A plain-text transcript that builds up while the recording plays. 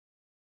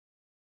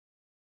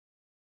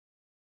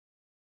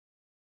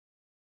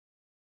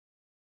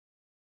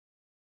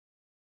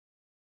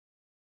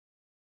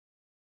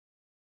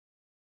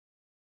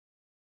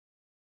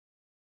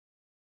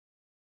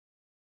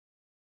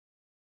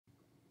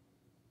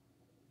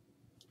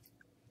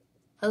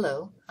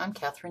Hello, I'm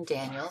Catherine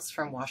Daniels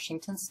from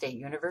Washington State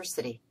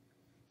University.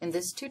 In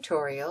this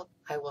tutorial,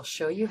 I will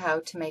show you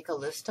how to make a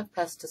list of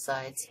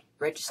pesticides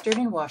registered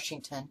in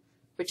Washington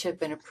which have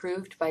been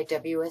approved by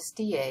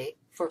WSDA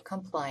for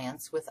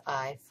compliance with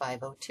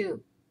I-502.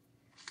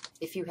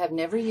 If you have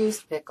never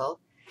used PICOL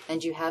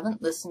and you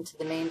haven't listened to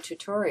the main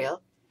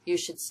tutorial, you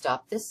should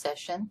stop this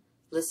session,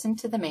 listen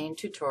to the main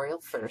tutorial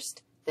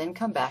first, then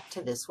come back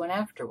to this one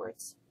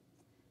afterwards.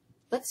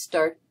 Let's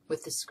start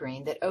with the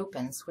screen that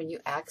opens when you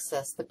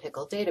access the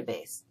PICOL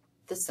database,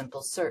 the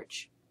simple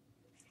search.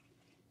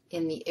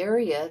 In the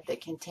area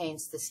that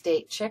contains the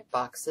state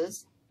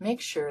checkboxes,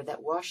 make sure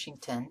that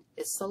Washington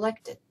is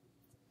selected.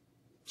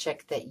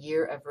 Check that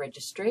year of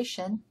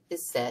registration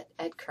is set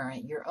at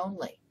current year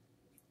only.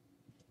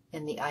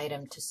 In the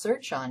Item to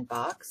Search On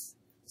box,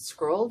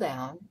 scroll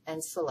down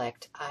and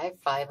select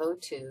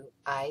I-502,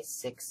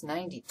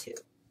 I-692.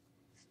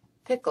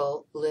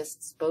 PICOL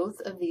lists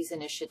both of these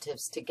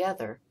initiatives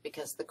together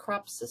because the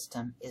crop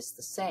system is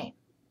the same.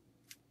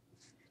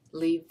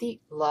 Leave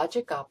the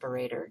logic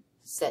operator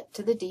set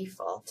to the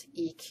default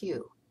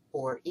EQ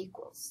or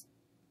equals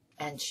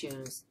and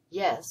choose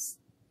Yes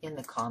in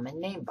the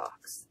Common Name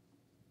box.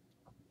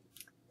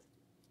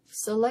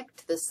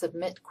 Select the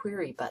Submit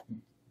Query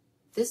button.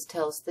 This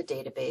tells the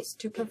database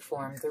to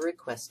perform the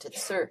requested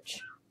search.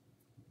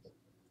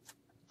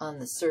 On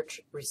the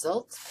Search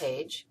Results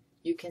page,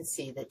 you can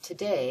see that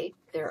today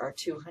there are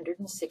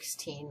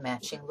 216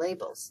 matching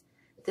labels.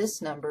 This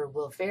number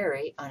will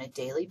vary on a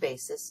daily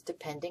basis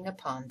depending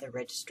upon the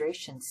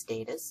registration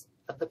status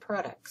of the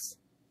products.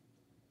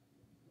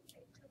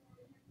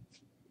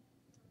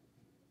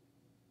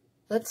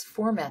 Let's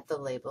format the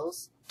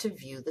labels to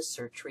view the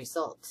search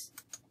results.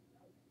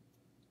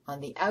 On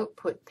the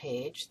Output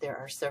page, there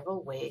are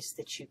several ways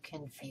that you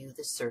can view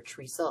the search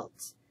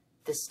results.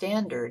 The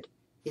standard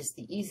is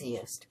the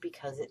easiest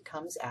because it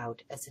comes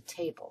out as a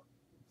table.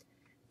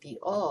 The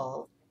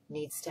All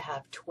needs to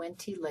have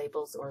 20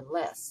 labels or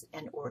less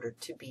in order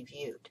to be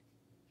viewed.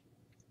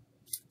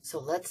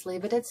 So let's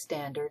leave it at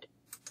standard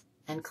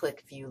and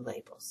click View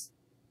Labels.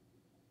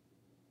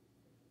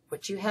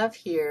 What you have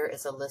here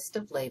is a list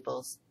of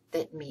labels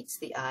that meets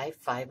the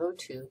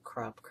I-502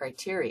 crop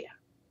criteria.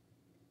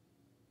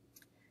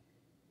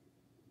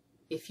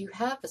 If you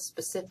have a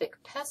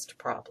specific pest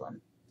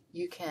problem,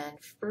 you can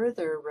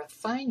further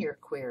refine your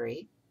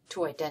query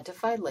to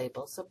identify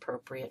labels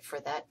appropriate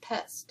for that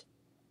pest.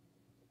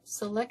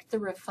 Select the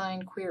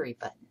Refine Query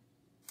button.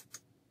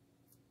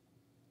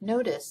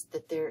 Notice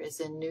that there is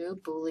a new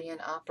Boolean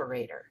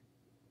operator,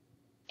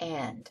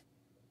 AND.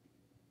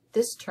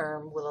 This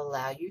term will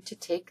allow you to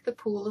take the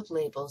pool of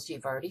labels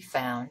you've already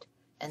found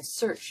and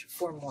search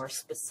for more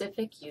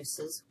specific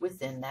uses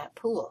within that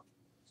pool.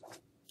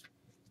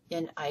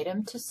 In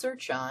Item to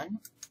Search On,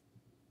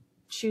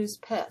 choose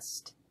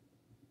Pest.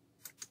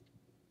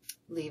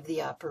 Leave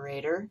the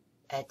operator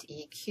at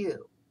EQ.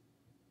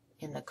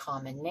 In the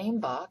Common Name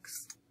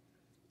box,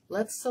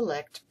 let's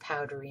select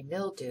Powdery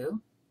Mildew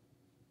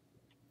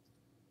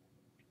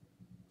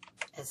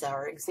as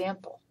our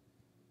example.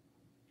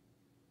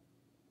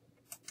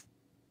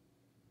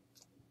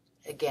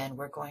 Again,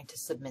 we're going to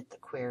submit the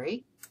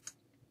query,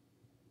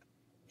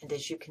 and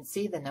as you can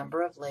see, the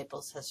number of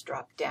labels has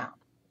dropped down.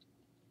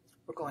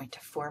 We're going to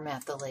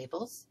format the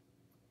labels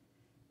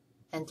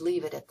and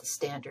leave it at the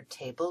standard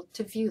table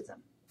to view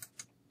them.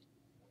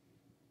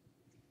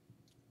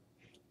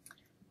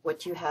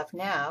 What you have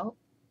now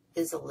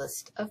is a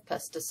list of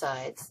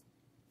pesticides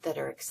that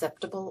are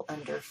acceptable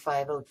under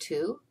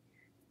 502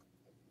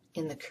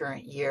 in the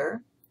current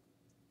year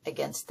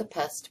against the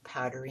pest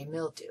powdery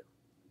mildew.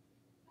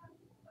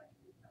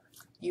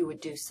 You would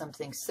do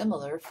something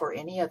similar for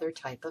any other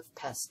type of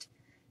pest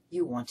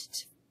you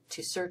wanted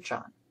to search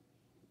on.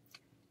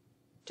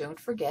 Don't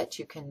forget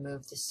you can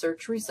move the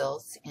search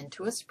results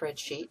into a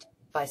spreadsheet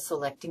by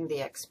selecting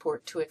the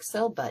Export to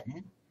Excel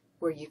button,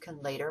 where you can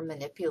later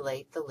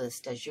manipulate the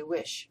list as you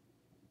wish.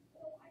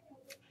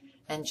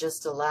 And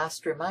just a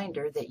last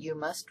reminder that you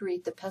must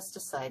read the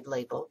pesticide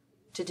label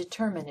to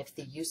determine if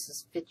the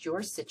uses fit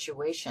your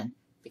situation,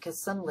 because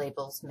some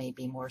labels may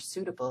be more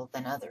suitable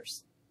than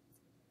others.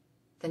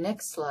 The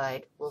next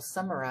slide will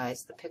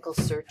summarize the PICOL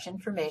search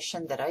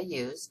information that I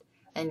used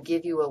and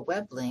give you a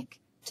web link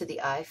to the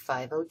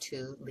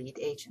I-502 lead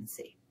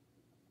agency.